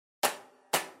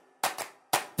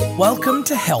Welcome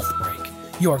to Health Break,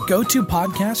 your go-to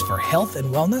podcast for health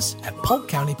and wellness at Polk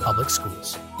County Public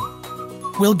Schools.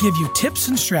 We'll give you tips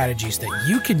and strategies that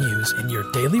you can use in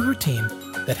your daily routine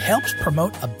that helps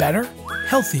promote a better,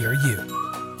 healthier you.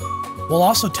 We'll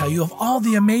also tell you of all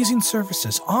the amazing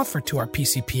services offered to our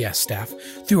PCPS staff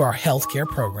through our healthcare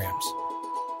programs.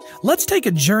 Let's take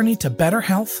a journey to better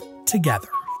health together.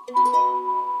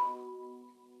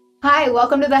 Hi,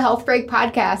 welcome to the Health Break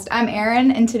podcast. I'm Erin,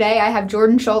 and today I have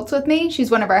Jordan Schultz with me. She's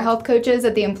one of our health coaches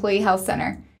at the Employee Health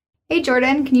Center. Hey,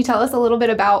 Jordan, can you tell us a little bit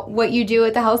about what you do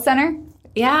at the health center?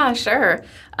 Yeah, sure.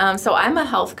 So I'm a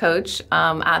health coach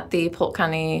at the Polk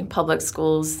County Public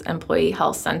Schools Employee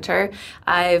Health Center.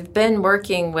 I've been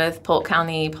working with Polk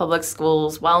County Public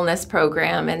Schools wellness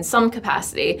program in some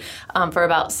capacity for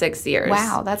about 6 years.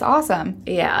 Wow, that's awesome.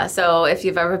 Yeah, so if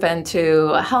you've ever been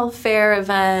to a health fair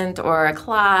event or a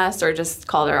class or just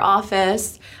called our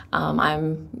office,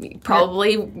 I'm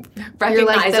probably recognizable. You're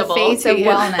like the face of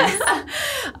wellness.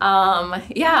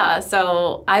 Yeah,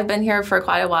 so I've been here for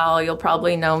quite a while. You'll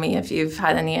probably know me if you've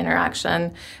had any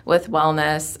interaction with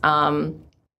wellness.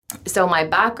 So my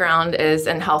background is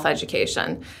in health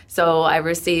education. So I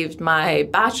received my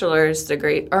bachelor's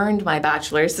degree, earned my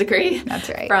bachelor's degree. That's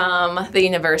right. From the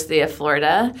University of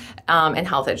Florida in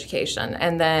health education.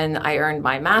 And then I earned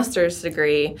my master's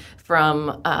degree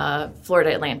from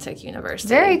Florida Atlantic University.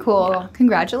 Very cool. Yeah.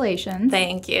 Congratulations.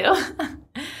 Thank you.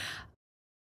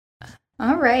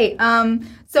 All right.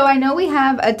 So I know we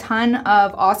have a ton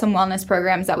of awesome wellness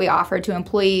programs that we offer to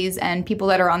employees and people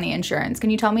that are on the insurance. Can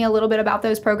you tell me a little bit about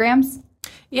those programs?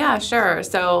 Yeah, sure.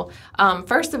 So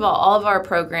first of all of our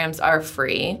programs are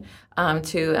free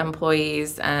to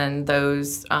employees and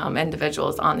those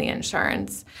individuals on the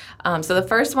insurance. So the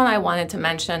first one I wanted to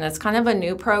mention is kind of a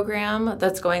new program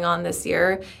that's going on this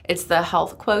year. It's the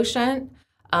Health Quotient.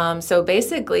 So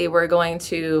basically, we're going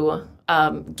to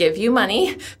give you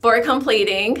money for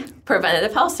completing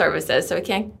preventative health services. So we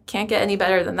can't get any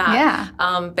better than that.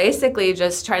 Yeah. Basically,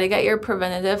 just try to get your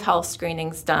preventative health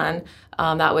screenings done.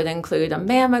 That would include a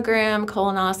mammogram,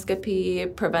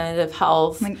 colonoscopy, preventative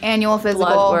health. Like annual physical.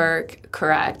 Blood work.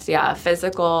 Correct. Yeah.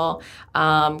 Physical.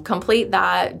 Complete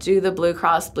that. Do the Blue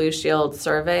Cross Blue Shield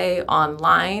survey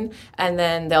online, and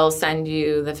then they'll send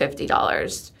you the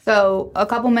 $50. So a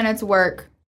couple minutes work,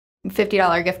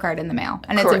 $50 gift card in the mail.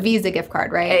 And Correct. It's a Visa gift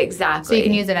card, right? Exactly. So you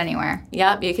can use it anywhere.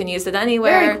 Yep, you can use it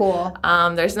anywhere. Very cool.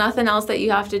 There's nothing else that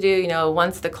you have to do. You know,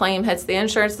 once the claim hits the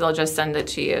insurance, they'll just send it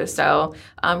to you. So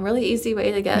really easy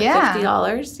way to get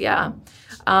 $50. Yeah.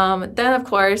 Then, of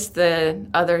course, the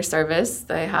other service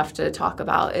that I have to talk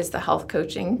about is the health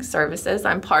coaching services.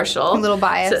 I'm partial. A little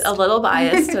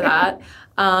biased to that.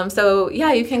 So,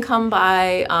 yeah, you can come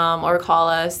by or call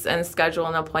us and schedule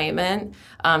an appointment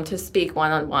to speak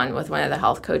one-on-one with one of the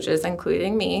health coaches,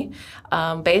 including me.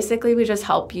 Basically, we just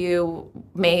help you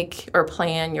make or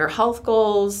plan your health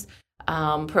goals,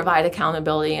 provide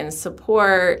accountability and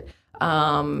support.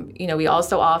 We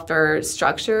also offer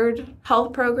structured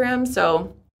health programs.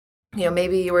 So,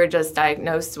 maybe you were just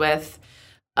diagnosed with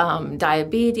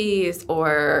diabetes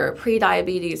or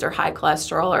pre-diabetes or high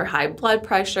cholesterol or high blood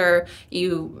pressure.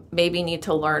 You maybe need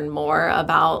to learn more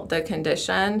about the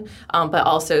condition, but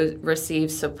also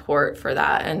receive support for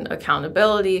that and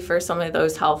accountability for some of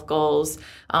those health goals.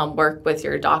 Work with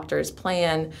your doctor's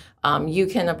plan. You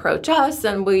can approach us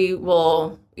and we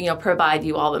will provide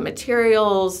you all the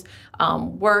materials,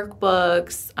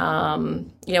 workbooks,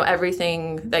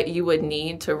 everything that you would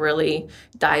need to really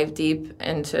dive deep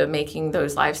into making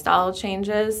those lifestyle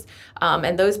changes.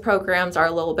 And those programs are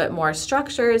a little bit more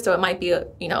structured, so it might be,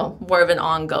 more of an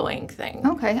ongoing thing.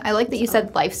 Okay. I like that you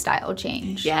said lifestyle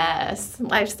change. Yes,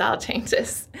 lifestyle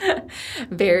changes.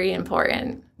 Very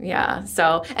important. Yeah.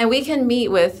 So, and we can meet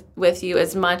with you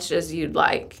as much as you'd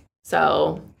like.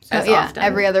 So often.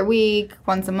 Every other week,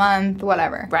 once a month,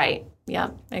 whatever. Right. Yeah,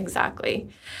 exactly.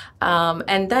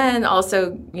 And then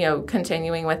also,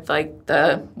 continuing with like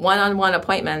the one-on-one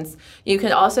appointments, you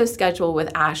can also schedule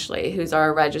with Ashley, who's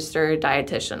our registered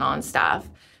dietitian on staff.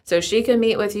 So she can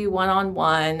meet with you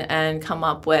one-on-one and come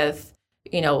up with,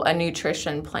 a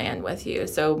nutrition plan with you.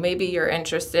 So maybe you're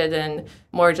interested in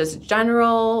more just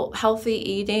general healthy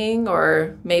eating,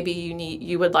 or maybe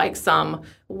you would like some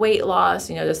weight loss,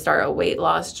 to start a weight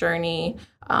loss journey.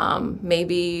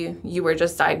 Maybe you were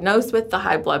just diagnosed with the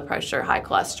high blood pressure, high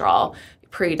cholesterol,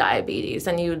 pre-diabetes,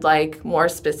 and you'd like more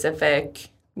specific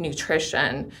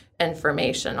nutrition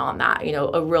information on that,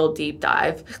 a real deep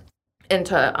dive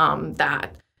into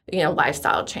that.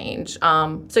 Lifestyle change.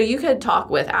 So you could talk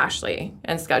with Ashley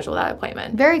and schedule that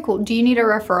appointment. Very cool. Do you need a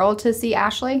referral to see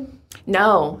Ashley?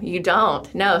 No, you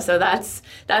don't. No, so that's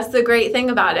the great thing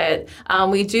about it.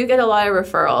 We do get a lot of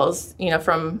referrals,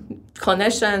 from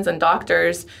clinicians and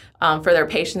doctors for their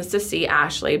patients to see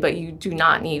Ashley, but you do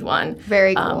not need one.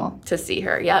 Very cool. To see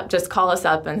her. Yep, just call us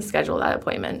up and schedule that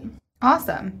appointment.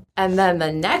 Awesome. And then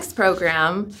the next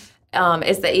program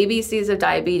is the ABCs of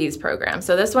Diabetes program.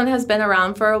 So this one has been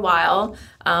around for a while.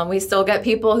 We still get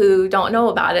people who don't know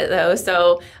about it, though.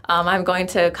 So I'm going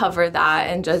to cover that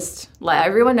and just let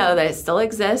everyone know that it still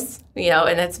exists,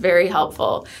 and it's very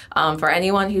helpful for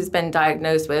anyone who's been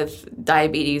diagnosed with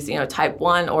diabetes, type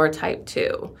 1 or type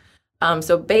 2.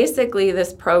 So basically,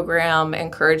 this program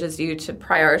encourages you to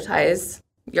prioritize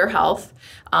your health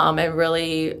and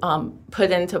really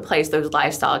put into place those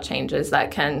lifestyle changes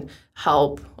that can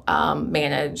help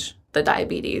manage the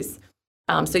diabetes.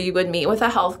 So you would meet with a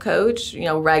health coach,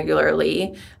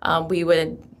 regularly. We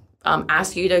would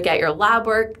ask you to get your lab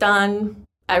work done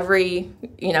every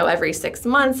 6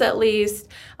 months at least.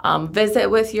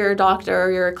 Visit with your doctor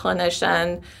or your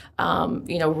clinician.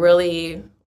 Really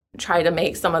try to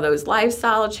make some of those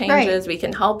lifestyle changes. Right. We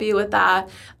can help you with that.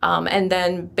 And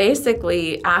then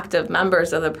basically active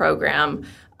members of the program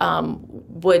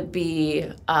would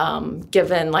be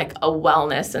given like a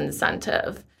wellness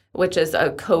incentive, which is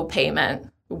a co-payment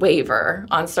waiver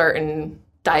on certain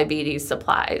diabetes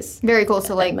supplies. Very cool.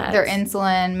 So like their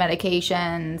insulin,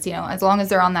 medications, as long as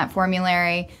they're on that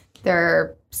formulary,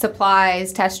 their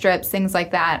supplies, test strips, things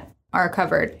like that are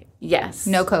covered. Yes.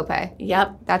 No copay.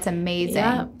 Yep. That's amazing.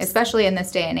 Yep. Especially in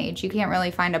this day and age. You can't really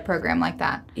find a program like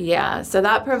that. Yeah. So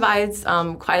that provides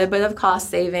quite a bit of cost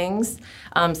savings.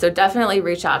 So definitely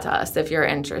reach out to us if you're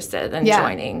interested in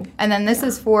joining. And then this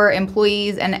is for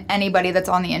employees and anybody that's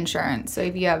on the insurance. So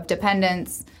if you have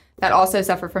dependents that also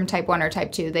suffer from type 1 or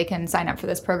type 2, they can sign up for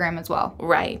this program as well.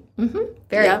 Right. Mm-hmm.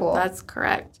 Very cool. That's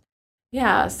correct.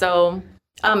 Yeah. So,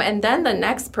 and then the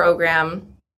next program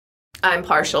I'm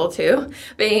partial to,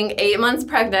 being 8 months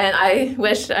pregnant. I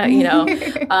wish, I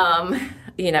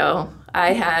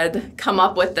had come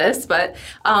up with this, but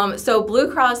so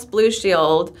Blue Cross Blue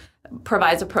Shield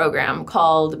provides a program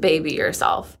called Baby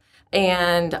Yourself.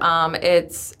 And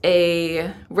it's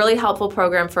a really helpful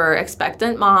program for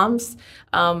expectant moms,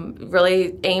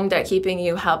 really aimed at keeping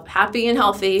you happy and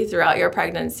healthy throughout your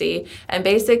pregnancy. And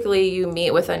basically, you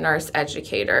meet with a nurse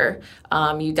educator.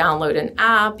 You download an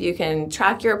app. You can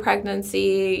track your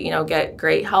pregnancy, get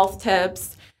great health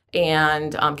tips,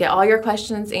 and get all your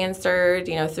questions answered,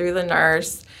 through the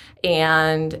nurse.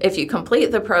 And if you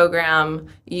complete the program,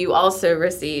 you also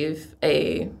receive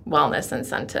a wellness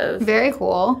incentive. Very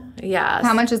cool. Yes.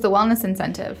 How much is the wellness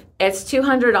incentive? It's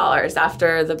 $200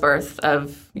 after the birth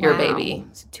of your baby.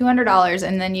 So $200,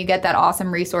 and then you get that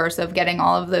awesome resource of getting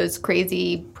all of those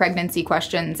crazy pregnancy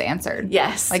questions answered.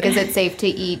 Yes. Like, is it safe to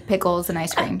eat pickles and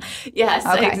ice cream? Yes,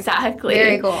 exactly.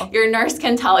 Very cool. Your nurse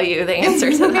can tell you the answer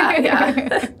to that,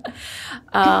 yeah.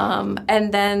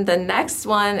 And then the next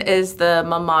one is the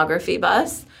mammography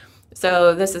bus.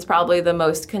 So this is probably the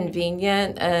most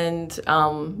convenient and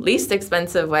least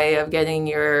expensive way of getting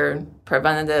your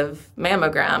preventative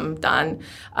mammogram done.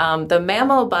 The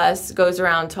Mammo bus goes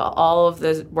around to all of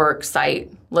the work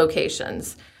site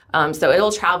locations. So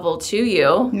it'll travel to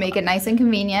you. Make it nice and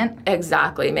convenient.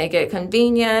 Exactly. Make it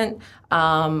convenient.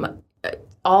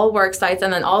 All work sites,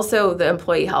 and then also the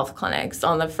employee health clinics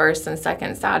on the first and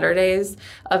second Saturdays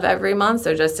of every month.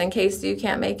 So just in case you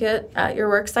can't make it at your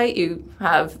work site, you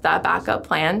have that backup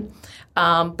plan.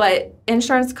 But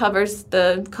insurance covers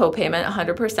the copayment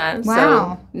 100%.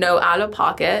 Wow. So no out of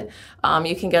pocket.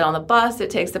 You can get on the bus.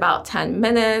 It takes about 10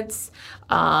 minutes.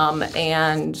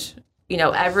 And,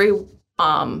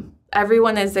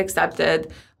 everyone is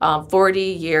accepted 40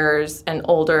 years and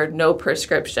older, no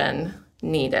prescription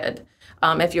needed.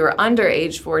 If you were under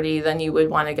age 40, then you would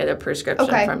want to get a prescription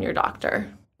from your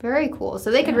doctor. Very cool.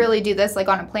 So they could really do this like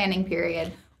on a planning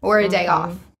period or a day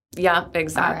off. Yeah,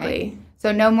 exactly. Right.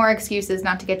 So no more excuses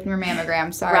not to get your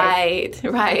mammogram. Sorry.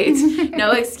 Right. No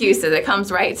excuses. It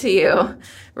comes right to you,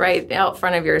 right out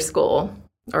front of your school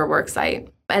or work site.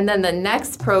 And then the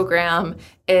next program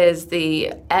is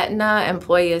the Aetna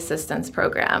Employee Assistance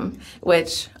Program,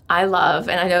 which I love,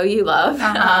 and I know you love.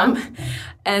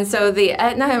 And so the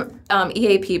Aetna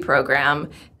EAP program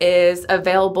is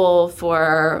available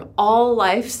for all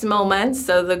life's moments,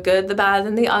 so the good, the bad,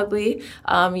 and the ugly.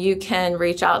 You can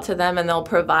reach out to them, and they'll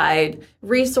provide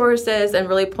resources and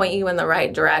really point you in the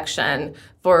right direction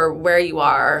for where you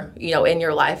are, in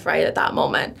your life right at that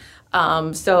moment.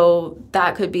 So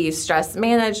that could be stress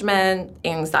management,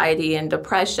 anxiety and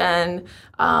depression,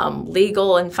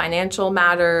 legal and financial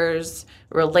matters,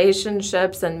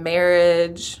 relationships and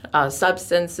marriage,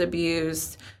 substance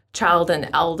abuse, child and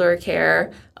elder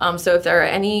care. So if there are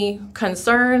any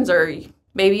concerns or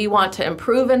maybe you want to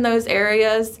improve in those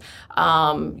areas,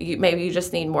 maybe you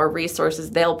just need more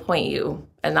resources, they'll point you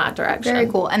in that direction. Very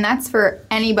cool. And that's for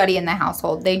anybody in the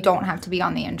household. They don't have to be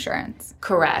on the insurance.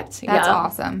 Correct. That's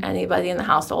awesome. Anybody in the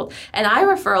household. And I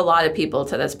refer a lot of people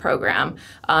to this program.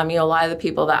 A lot of the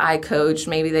people that I coach,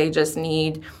 maybe they just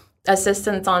need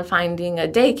assistance on finding a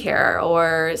daycare,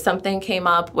 or something came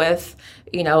up with,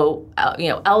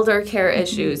 elder care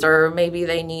issues, or maybe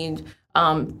they need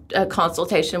a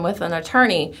consultation with an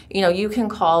attorney. You can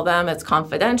call them. It's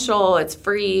confidential. It's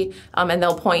free, and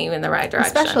they'll point you in the right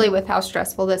direction. Especially with how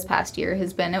stressful this past year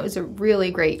has been, it was a really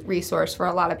great resource for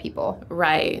a lot of people.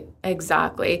 Right.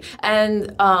 Exactly.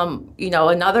 And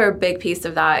another big piece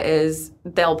of that is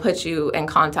they'll put you in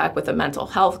contact with a mental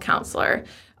health counselor.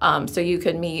 So you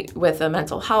could meet with a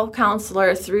mental health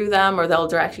counselor through them, or they'll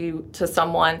direct you to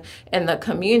someone in the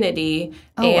community.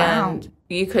 Wow.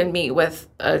 You can meet with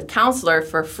a counselor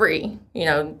for free,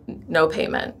 no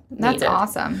payment needed. That's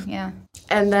awesome, yeah.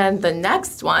 And then the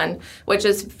next one, which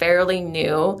is fairly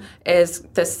new, is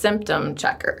the symptom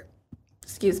checker.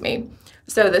 Excuse me.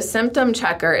 So the symptom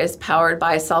checker is powered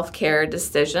by Self-Care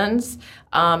Decisions,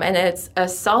 and it's a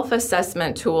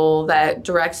self-assessment tool that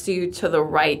directs you to the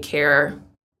right care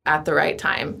at the right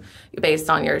time based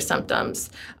on your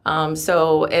symptoms.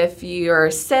 So if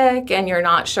you're sick and you're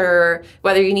not sure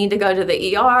whether you need to go to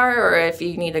the ER, or if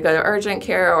you need to go to urgent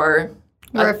care, or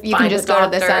if you can just go to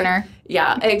the center.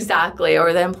 Yeah, exactly.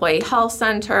 Or the employee health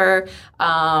center.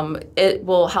 It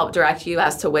will help direct you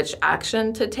as to which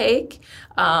action to take.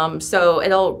 So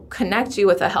it'll connect you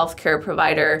with a healthcare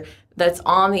provider that's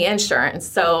on the insurance.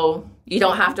 So you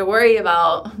don't have to worry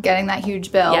about getting that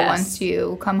huge bill once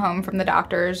you come home from the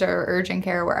doctors or urgent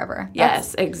care or wherever.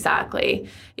 Yes, exactly.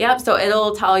 Yep. So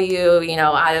it'll tell you,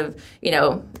 out of,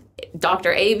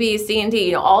 Dr. A, B, C, and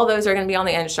D, all those are going to be on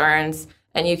the insurance,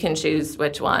 and you can choose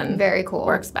which one Very cool.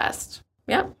 works best.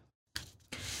 Yep.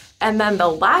 And then the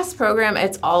last program,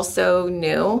 it's also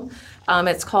new.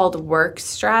 It's called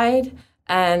WorkStride,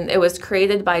 and it was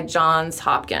created by Johns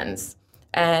Hopkins.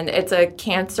 And it's a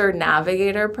cancer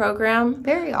navigator program.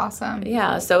 Very awesome.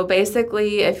 Yeah. So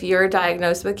basically, if you're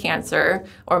diagnosed with cancer,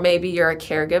 or maybe you're a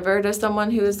caregiver to someone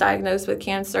who is diagnosed with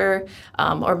cancer,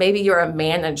 or maybe you're a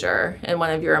manager and one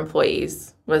of your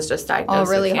employees was just diagnosed with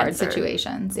cancer. All really hard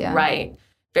situations. Yeah. Right.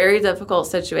 Very difficult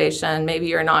situation. Maybe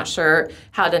you're not sure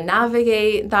how to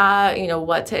navigate that,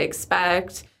 what to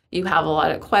expect. You have a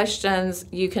lot of questions.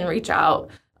 You can reach out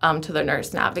to the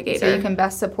nurse navigator. So you can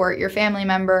best support your family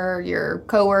member, your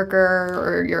coworker,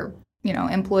 or your,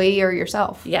 employee, or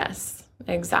yourself. Yes,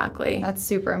 exactly. That's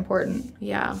super important.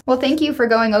 Yeah. Well, thank you for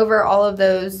going over all of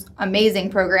those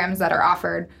amazing programs that are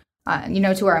offered,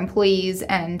 to our employees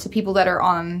and to people that are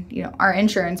on, our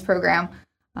insurance program.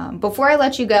 Before I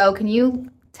let you go, can you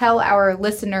tell our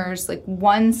listeners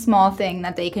one small thing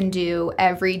that they can do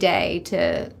every day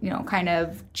to, kind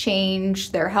of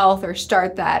change their health or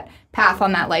start that path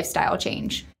on that lifestyle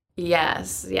change?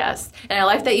 Yes. And I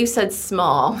like that you said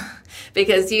small,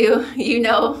 because you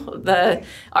know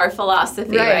our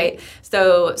philosophy, right?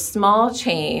 So small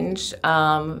change,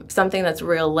 something that's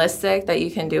realistic that you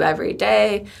can do every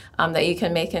day, that you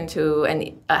can make into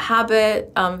a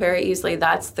habit very easily.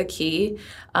 That's the key.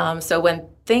 So when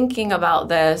thinking about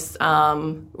this,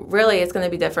 really it's going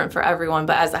to be different for everyone.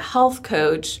 But as a health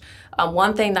coach,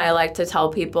 one thing that I like to tell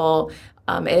people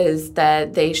is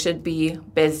that they should be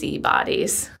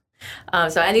busybodies.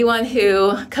 So anyone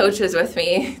who coaches with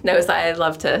me knows that I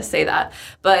love to say that.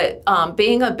 But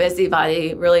being a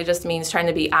busybody really just means trying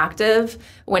to be active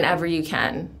whenever you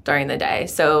can during the day.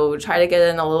 So try to get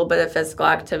in a little bit of physical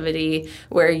activity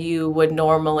where you would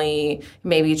normally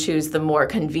maybe choose the more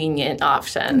convenient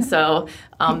option. So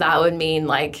that would mean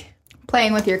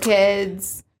playing with your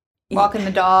kids, walking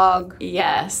the dog.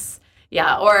 Yes.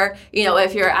 Yeah, or,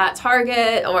 if you're at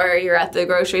Target or you're at the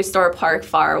grocery store, park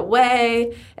far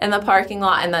away in the parking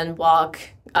lot and then walk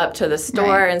up to the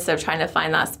store instead of trying to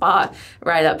find that spot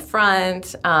right up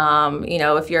front.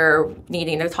 If you're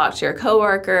needing to talk to your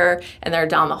coworker and they're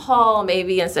down the hall,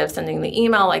 maybe instead of sending the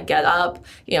email, get up,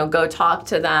 go talk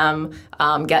to them,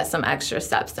 get some extra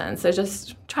steps in. So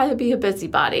just try to be a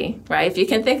busybody, right? If you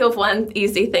can think of one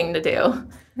easy thing to do.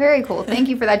 Very cool. Thank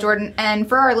you for that, Jordan. And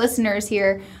for our listeners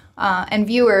here, and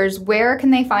viewers, where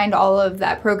can they find all of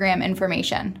that program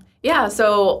information? Yeah,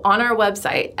 so on our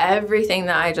website, everything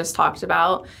that I just talked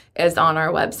about is on our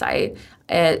website.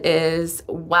 It is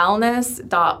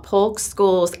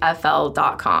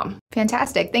wellness.polkschoolsfl.com.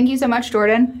 Fantastic. Thank you so much,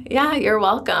 Jordan. Yeah, you're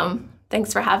welcome.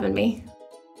 Thanks for having me.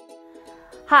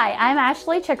 Hi, I'm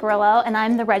Ashley Ciccarello, and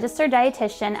I'm the registered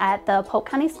dietitian at the Polk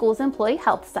County Schools Employee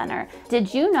Health Center.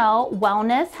 Did you know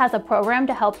Wellness has a program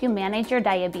to help you manage your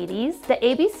diabetes? The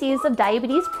ABCs of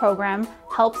Diabetes program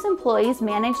helps employees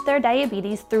manage their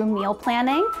diabetes through meal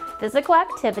planning, physical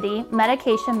activity,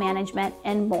 medication management,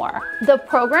 and more. The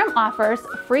program offers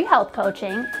free health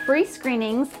coaching, free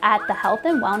screenings at the health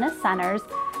and wellness centers,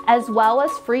 as well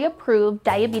as free approved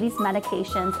diabetes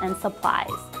medications and supplies.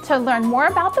 To learn more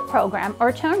about the program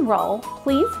or to enroll,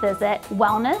 please visit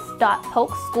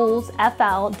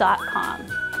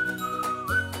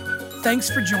wellness.polkschoolsfl.com.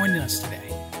 Thanks for joining us today.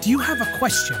 Do you have a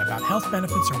question about health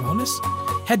benefits or wellness?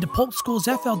 Head to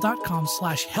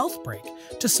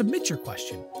polkschoolsfl.com/healthbreak to submit your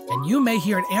question, and you may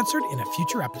hear it answered in a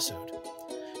future episode.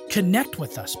 Connect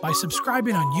with us by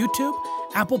subscribing on YouTube,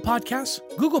 Apple Podcasts,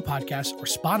 Google Podcasts, or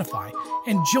Spotify,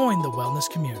 and join the wellness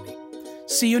community.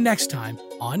 See you next time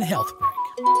on Health Break.